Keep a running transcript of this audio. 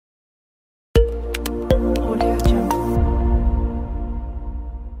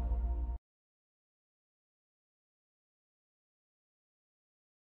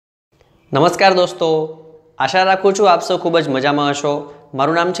નમસ્કાર દોસ્તો, આશા રાખું છું આપ સૌ ખૂબ જ મજામાં હશો।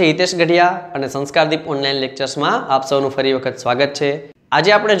 મારું નામ છે હિતેશ ગઢિયા અને સંસ્કારદીપ ઓનલાઈન લેક્ચર્સમાં આપ સૌનું ફરી વખત સ્વાગત છે। આજે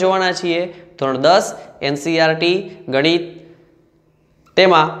આપણે જોવાના છીએ ધોરણ 10 NCERT ગણિત,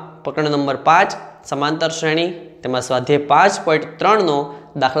 તેમાં પ્રકરણ નંબર 5 સમાંતર શ્રેણી, તેમાં સ્વાધ્યાય 5.3 નો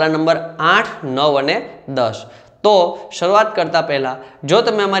દાખલા નંબર 8, 9 અને 10। તો શરૂઆત કરતા પહેલા જો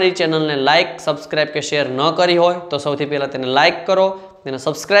તમે અમારી ચેનલને લાઇક, સબસ્ક્રાઇબ કે શેર ન કરી હોય તો સૌથી પહેલા તેને લાઇક કરો, તેને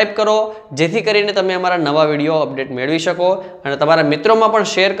સબસ્ક્રાઇબ કરો, જેથી કરીને તમે અમારા નવા વિડીયો અપડેટ મેળવી શકો અને તમારા મિત્રોમાં પણ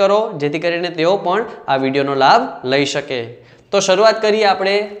શેર કરો, જેથી કરીને તેઓ પણ આ વિડીયોનો લાભ લઈ શકે। તો શરૂઆત કરીએ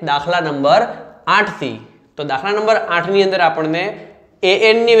આપણે દાખલા નંબર 8 થી। તો દાખલા નંબર 8 ની અંદર આપણને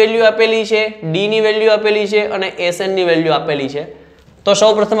an ની વેલ્યુ આપેલી છે, d ની વેલ્યુ આપેલી છે અને sn ની વેલ્યુ આપેલી છે। તો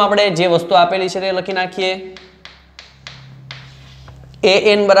સૌપ્રથમ આપણે જે વસ્તુ આપેલી છે તે લખી નાખીએ।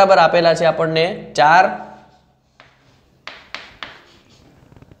 an બરાબર આપેલા છે આપણને 4,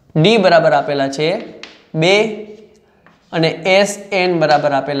 d બરાબર આપેલા છે 2 અને sn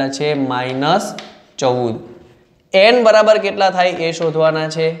બરાબર આપેલા છે -14। n બરાબર કેટલા થાય એ શોધવાના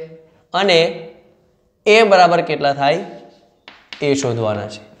છે અને a બરાબર કેટલા થાય એ શોધવાના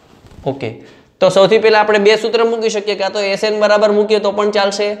છે। ઓકે, તો સૌથી પહેલા આપણે બે સૂત્ર મૂકી શકીએ, કાં તો sn બરાબર મૂકીએ તો પણ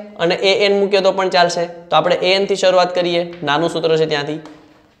ચાલશે અને an મૂકીએ તો પણ ચાલશે। તો આપણે an થી શરૂઆત કરીએ, નાનું સૂત્ર છે ત્યાંથી।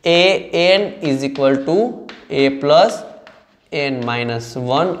 an = a plus n minus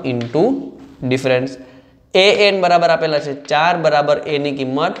 1 into difference। an બરાબર આપેલા છે 4 બરાબર a ની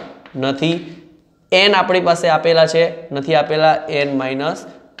કિંમત નથી, n આપણી પાસે આપેલા છે નથી આપેલા, n minus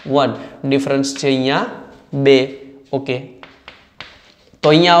 1 ડિફરન્સ છે અહીંયા 2। ઓકે, તો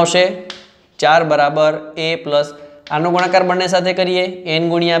અહીંયા આવશે 4 બરાબર a પ્લસ આનો ગુણાકાર બંને સાથે કરીએ, n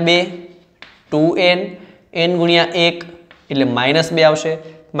ગુણ્યા 2 2n, n ગુણ્યા 1 એટલે -2 આવશે,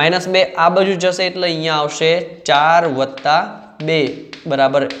 -2 આ બાજુ જશે એટલે અહીંયા આવશે 4 + 2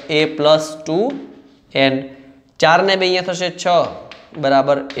 બરાબર a plus 2n। 4 ને 2 અહીંયા થશે 6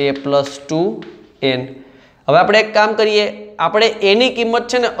 બરાબર a plus 2n। હવે આપણે એક કામ કરીએ, આપણે a ની કિંમત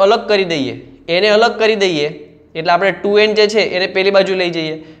છે ને અલગ કરી દઈએ, એને અલગ કરી દઈએ એટલે આપણે 2n જે છે એને પેલી બાજુ લઈ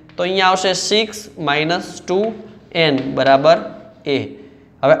જઈએ, તો અહીંયા આવશે 6 - 2n બરાબર a।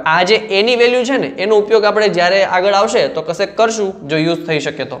 હવે આ જે a ની વેલ્યુ છે ને એનો ઉપયોગ આપણે જ્યારે આગળ આવશે તો કશેક કરશું, જો યુઝ થઈ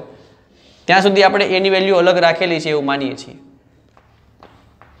શકે તો। ત્યાં સુધી આપણે a ની વેલ્યુ અલગ રાખેલી છે એવું માનીએ છીએ।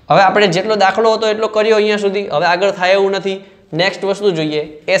 હવે આપણે જેટલો દાખલો હતો એટલો કર્યો અહીંયા સુધી, હવે આગળ થાય એવું નથી। નેક્સ્ટ વસ્તુ જોઈએ,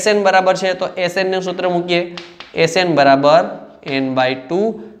 sn બરાબર છે તો sn નું સૂત્ર મૂકીએ, sn બરાબર n/2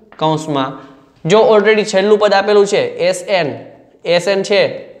 કૌંસમાં જો ઓલરેડી છેલ્લું પદ આપેલું છે sn છે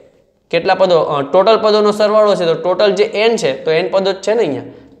કેટલા પદો, ટોટલ પદોનો સરવાળો છે, તો ટોટલ જે n છે તો n પદો જ છે ને અહીંયા,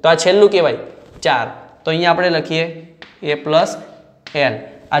 તો આ છેલ્લું કહેવાય 4। તો અહીંયા આપણે લખીએ a plus n,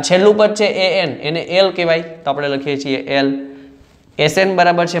 આ છેલ્લું પદ છે an, એને l કહેવાય તો આપણે લખીએ છીએ l। sn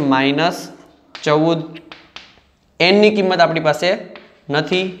બરાબર છે -14, n ની કિંમત આપણી પાસે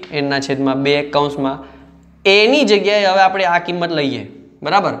નથી, n/2 કૌંસમાં a ની જગ્યાએ હવે આપણે આ કિંમત લઈએ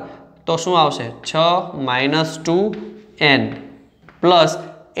બરાબર, તો શું આવશે 6 - 2n પ્લસ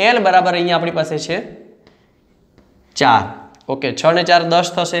l બરાબર અહીંયા આપણી પાસે છે 4। ઓકે, 6 ને 4 10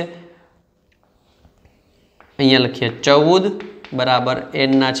 થશે, અહીંયા લખીએ 14 બરાબર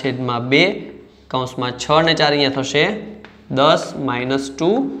n/2 કૌંસમાં 6 ને 4 અહીંયા થશે 10 -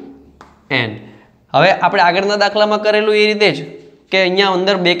 2n। હવે આપણે આગળના દાખલામાં કરેલું એ રીતે જ કે અહીંયા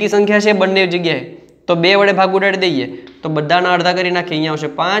અંદર બેકી સંખ્યા છે બંને જગ્યાએ, તો 2 વડે ભાગ ઉડાડી દઈએ તો બધાના અડધા કરી નાખીએ, અહીંયા આવશે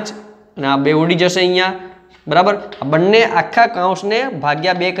 5 અને આ 2 ઉડી જશે અહીંયા બરાબર। આ બંને આખા કૌંસને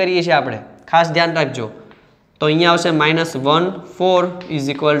ભાગ્યા 2 કરીએ છીએ આપણે, ખાસ ધ્યાન રાખજો। તો અહીંયા આવશે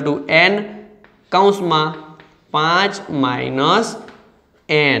 -14 = n કૌંસમાં 5 -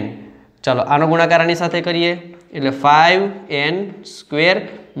 n। ચાલો આનો ગુણાકાર આની સાથે કરીએ એટલે 5n²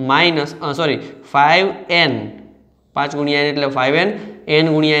 -5n 5 ગુણ્યા n એટલે 5n, n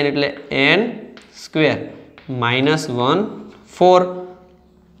ગુણ્યા n એટલે n²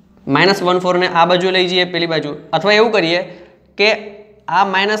 -14 ને આ બાજુ લઈ જઈએ પેલી બાજુ, અથવા એવું કરીએ કે આ -n²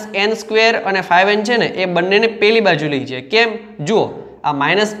 અને 5n છે ને એ બંનેને પેલી બાજુ લઈ જઈએ। કેમ? જુઓ, આ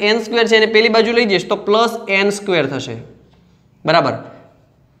 -n² છે એને પેલી બાજુ લઈ જઈશ તો +n² થશે બરાબર,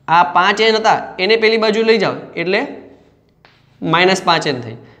 આ 5n હતા એને પેલી બાજુ લઈ જાઓ એટલે -5n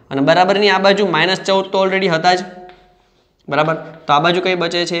થઈ, અને બરાબરની આ બાજુ -14 તો ઓલરેડી હતા જ બરાબર, તો આ બાજુ કઈ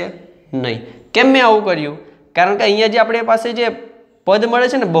બચે છે નહીં। કેમ મેં આવું કર્યું? કારણ કે અહીંયા જે આપણી પાસે જે પદ મળે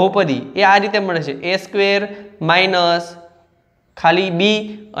છે ને બહુપદી, એ આ રીતે મળે છે, a² માઇનસ ખાલી b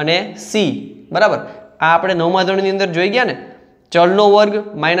અને c બરાબર। આ આપણે 9મા ધોરણની અંદર જોઈ ગયા ને, ચલનો વર્ગ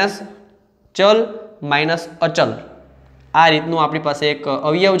માઇનસ ચલ માઇનસ અચલ, આ રીતનું આપણી પાસે એક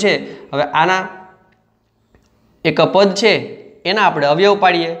અવયવ છે। હવે આના એક પદ છે એના આપણે અવયવ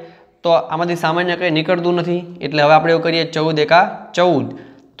પાડીએ તો આમાંથી સામાન્ય કંઈ નીકળતું નથી એટલે હવે આપણે એવું કરીએ 14 એકા 14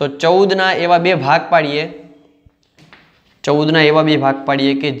 તો 14 ના એવા બે ભાગ પાડીએ 14 ના એવા બે ભાગ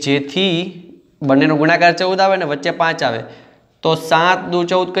પાડીએ કે જેથી બંનેનો ગુણાકાર 14 આવે ને વચ્ચે 5 આવે તો 7 દુ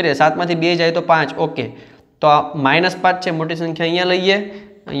 14 કરીએ 7 માંથી 2 જાય તો 5 ઓકે તો આ -5 છે મોટી સંખ્યા અહીંયા લઈએ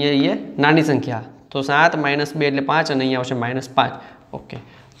અહીંયા નાની સંખ્યા તો 7 -2 એટલે 5 અને અહીંયા આવશે -5 ઓકે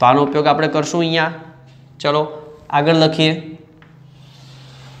તો આનો ઉપયોગ આપણે કરશું અહીંયા ચલો આગળ લખીએ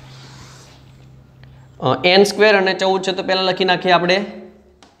n સ્ક્વેર અને 14 છે તો પહેલા લખી નાખીએ આપણે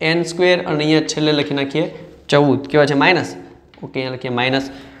n સ્ક્વેર અને અહીંયા છેલ્લે લખી નાખીએ 14 કેવા છે માઈનસ ઓકે અહીંયા લખીએ માઈનસ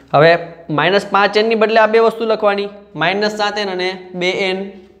હવે -5n ની બદલે આ બે વસ્તુ લખવાની -7n અને 2n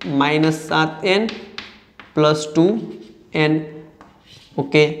 -7n + 2n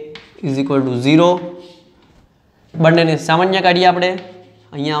okay is equal to 0 બંનેને સામાન્ય કાઢીએ આપણે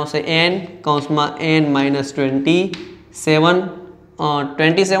અહીંયા આવશે n કૌંસમાં n -27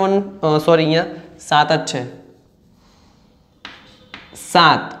 સોરી અહીંયા 7 જ છે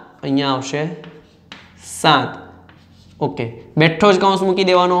 7 અહીંયા આવશે 7 ઓકે બેઠો જ કૌંસ મૂકી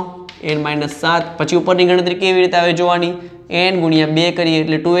દેવાનો n -7 પછી ઉપરની ગણતરી કેવી રીતે આવે જોવાની n ગુણ્યા 2 કરીએ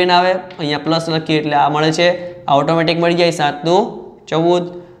એટલે 2n આવે અહીંયા પ્લસ લખીએ એટલે આ મળે છે ઓટોમેટિક મળી જાય 7 નું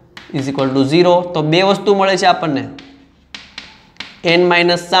 14 ઇઝ ઇક્વલ ટુ 0 તો બે વસ્તુ મળે છે આપણને n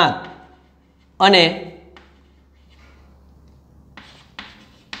 -7 અને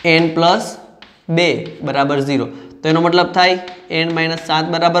n + 2 બરાબર 0 તો એનો મતલબ થાય n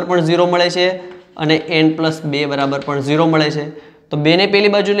 -7 બરાબર પણ 0 મળે છે અને n + 2 બરાબર પણ 0 મળે છે તો 2 ને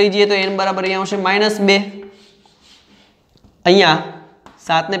પેલી બાજુ લઈ જઈએ તો n બરાબર અહીંયા આવશે -2 અહીંયા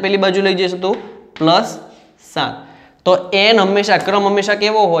 7 ને પેલી બાજુ લઈ જઈશું તો +7 તો n હંમેશા ક્રમ હંમેશા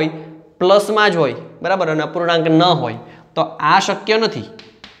કેવો હોય પ્લસમાં જ હોય બરાબર અને અપૂર્ણાંક ન હોય તો આ શક્ય નથી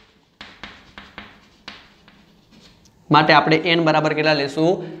માટે આપણે n બરાબર કેટલા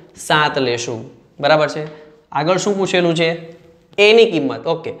લેશું 7 લેશું બરાબર છે આગળ શું પૂછેલું છે a ની કિંમત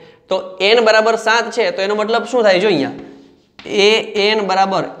ઓકે તો n બરાબર 7 છે તો એનો મતલબ શું થાય જો અહીંયા n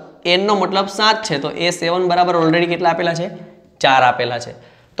બરાબર n નો મતલબ 7 છે તો a7 બરાબર ઓલરેડી કેટલા આપેલા છે 4 આપેલા છે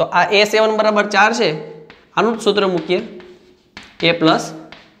તો આ a7 બરાબર 4 છે આનું સૂત્ર મૂકીએ a +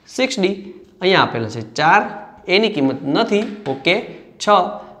 6d અહીંયા આપેલા છે 4 a ની કિંમત નથી ઓકે 6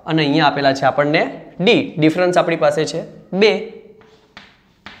 અને અહીંયા આપેલા છે આપણને d ડિફરન્સ આપણી પાસે છે 2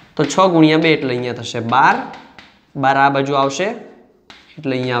 તો 6 ગુણ્યા 2 એટલે અહીંયા થશે 12 12 આ બાજુ આવશે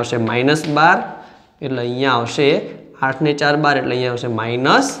એટલે અહીંયા આવશે -12 એટલે અહીંયા આવશે 8 ને 4 12 એટલે અહીંયા આવશે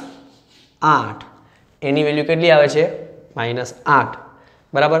 -8 એની વેલ્યુ કેટલી આવે છે -8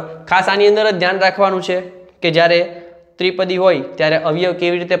 બરાબર ખાસ આની અંદર જ ધ્યાન રાખવાનું છે કે જ્યારે ત્રિપદી હોય ત્યારે અવયવ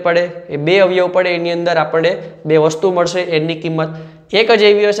કેવી રીતે પડે એ બે અવયવ પડે એની અંદર આપણે બે વસ્તુ મળશે એની કિંમત એક જ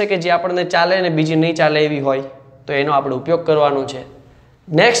એવી હશે કે જે આપણને ચાલે અને બીજી નહીં ચાલે એવી હોય તો એનો આપણે ઉપયોગ કરવાનો છે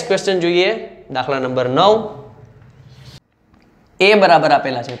નેક્સ્ટ ક્વેશ્ચન જોઈએ દાખલા નંબર 9 a બરાબર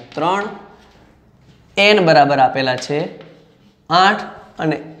આપેલા છે 3 n બરાબર આપેલા છે 8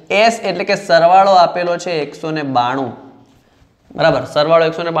 અને s એટલે કે સરવાળો આપેલો છે 192 બરાબર સરવાળો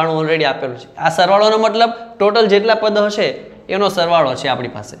 192 ઓલરેડી આપેલો છે આ સરવાળોનો મતલબ ટોટલ જેટલા પદ હશે એનો સરવાળો છે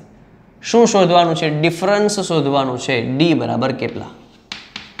આપણી પાસે શું શોધવાનું છે ડિફરન્સ શોધવાનું છે d બરાબર કેટલા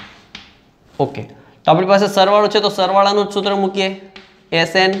ઓકે તો આપણી પાસે સરવાળો છે તો સરવાળાનું જ સૂત્ર મૂકીએ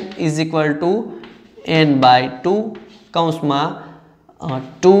sn = n/2 કૌંસમાં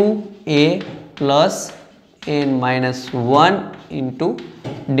 2a + n-1 ઇન્ટુ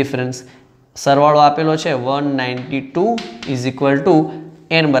ડિફરન્સ સરવાળો આપેલો છે 192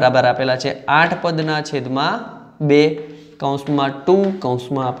 = n બરાબર આપેલા છે 8 પદના છેદમાં 2 કૌંસમાં 2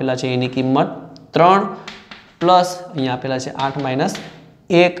 કૌંસમાં આપેલા છે એની કિંમત 3 પ્લસ અહીંયા આપેલા છે 8 -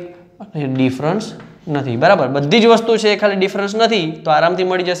 1 અને ડિફરન્સ નથી બરાબર બધી જ વસ્તુ છે ખાલી ડિફરન્સ નથી તો આરામથી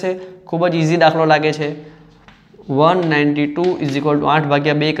મળી જશે ખૂબ જ ઈઝી દાખલો લાગે છે 192 =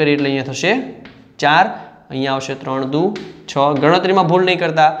 8/2 કરી એટલે અહીંયા થશે 4 અહીંયા આવશે 3 દુ 6 ગણતરીમાં ભૂલ નહીં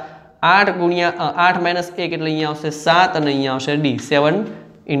કરતા 8 ગુણ્યા 8 - 1 એટલે અહીંયા આવશે 7 અને અહીંયા આવશે d 7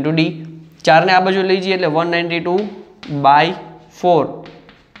 × d 4 ને આ બાજુ લઈ જઈએ એટલે 192/4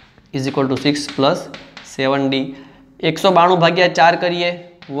 = 6 + 7d 192/4 કરીએ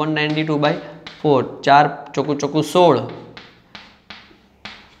 192/4 4 ચોકુ 16 4 ×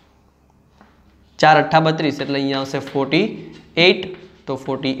 8 = 32 એટલે અહીંયા આવશે 48 તો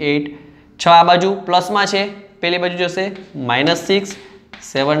 48 6 આ બાજુ પ્લસમાં છે પેલી બાજુ જશે -6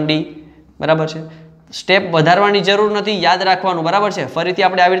 7d બરાબર છે સ્ટેપ વધારવાની જરૂર નથી યાદ રાખવાનું બરાબર છે ફરીથી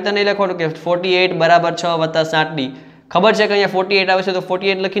આપણે આવી રીતે નહીં લખવાનું કે 48 = 6 + 7d ખબર છે કે અહીંયા 48 આવે છે તો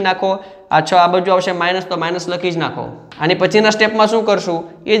 48 લખી નાખો આ 6 આ બાજુ આવશે માઈનસ તો માઈનસ લખી જ નાખો આની પછીના સ્ટેપમાં શું કરશું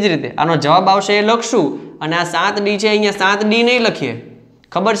એ જ રીતે આનો જવાબ આવશે એ લખશું અને આ 7d છે અહીંયા 7d નહીં લખીએ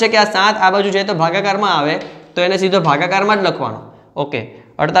ખબર છે કે આ 7 આ બાજુ જાય તો ભાગાકારમાં આવે તો એને સીધો ભાગાકારમાં જ લખવાનો ઓકે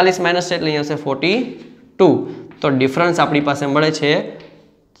 48 માઇનસ છે એટલે અહીંયા આવશે 42 તો ડિફરન્સ આપણી પાસે મળે છે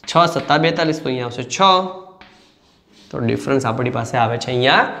 6 × 7 = 42 તો અહીંયા આવશે 6 તો ડિફરન્સ આપણી પાસે આવે છે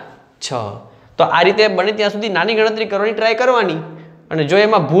અહીંયા 6 તો આ રીતે બને ત્યાં સુધી નાની ગણતરી કરવાની ટ્રાય કરવાની અને જો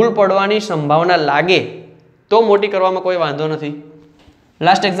એમાં ભૂલ પડવાની સંભાવના લાગે તો મોટી કરવામાં કોઈ વાંધો નથી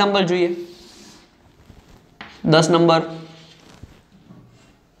લાસ્ટ એક્ઝામ્પલ જોઈએ 10 નંબર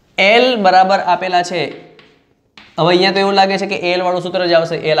L બરાબર આપેલા છે હવે અહીંયા તો એવું લાગે છે કે L વાળું સૂત્ર જ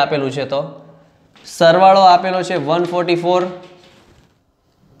આવશે L આપેલું છે તો સરવાળો આપેલો છે 144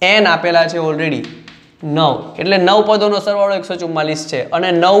 n આપેલા છે ઓલરેડી 9 એટલે 9 પદોનો સરવાળો 144 છે અને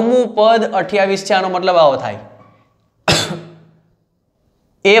 9મું પદ 28 છે આનો મતલબ આવો થાય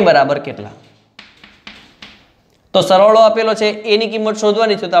a બરાબર કેટલા તો સરવાળો આપેલો છે a ની કિંમત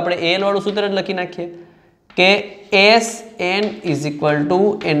શોધવાની છે તો આપણે L વાળું સૂત્ર જ લખી નાખીએ કે Sn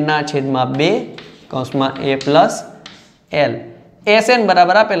 = n ના છેદમાં 2 કૌંસમાં a + L Sn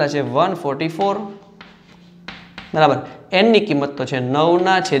બરાબર આપેલા છે 144 બરાબર n ની કિંમત તો છે 9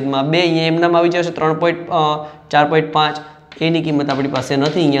 ના છેદમાં 2 અહીંયા એમનામ આવી જશે 4.5 a ની કિંમત આપણી પાસે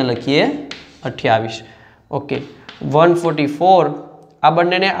નથી અહીંયા લખીએ 28 ઓકે 144 આ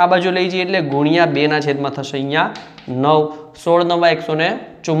બંનેને આ બાજુ લઈ જઈએ એટલે ગુણ્યા 2 ના છેદમાં થશે અહીંયા 9 16 ×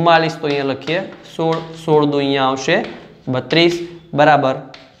 9 144 તો અહીંયા લખીએ 16 દો અહીંયા આવશે 32 બરાબર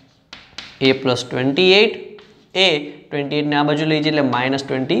a + 28 a 28 ને આ બાજુ લઈ જઈએ એટલે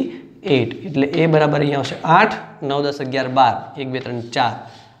 -28 એટલે a બરાબર અહીંયા આવશે 8 9 10 11 12 1 2 3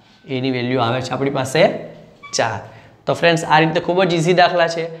 4 a ની વેલ્યુ આવે છે આપણી પાસે 4 તો ફ્રેન્ડ્સ આ રીતે ખૂબ જ ઈઝી દાખલા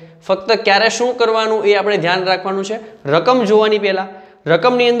છે ફક્ત ક્યારે શું કરવાનું એ આપણે ધ્યાન રાખવાનું છે રકમ જોવાની પહેલા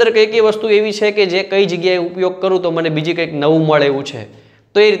રકમની અંદર કઈ વસ્તુ એવી છે કે જે કઈ જગ્યાએ ઉપયોગ કરું તો મને બીજી કંઈક નવું મળે એવું છે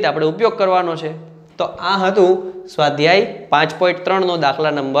તો એ રીતે આપણે ઉપયોગ કરવાનો છે તો આ હતું સ્વાધ્યાય 5.3 નો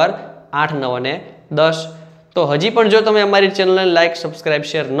દાખલા નંબર 8 9 અને 10 તો હજી પણ જો તમે અમારી ચેનલને લાઈક સબસ્ક્રાઇબ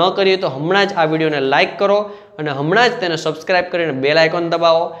શેર ન કરી તો હમણાં જ આ વિડીયોને લાઈક કરો અને હમણાં જ તેને સબસ્ક્રાઇબ કરીને બેલ આઇકોન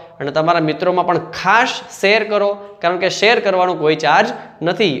દબાવો અને તમારા મિત્રોમાં પણ ખાસ શેર કરો કારણ કે શેર કરવાનો કોઈ ચાર્જ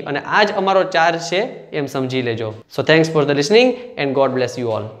નથી અને આ જ અમારો ચાર્જ છે એમ સમજી લેજો સો thanks for the listening and God bless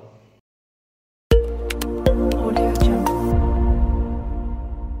you all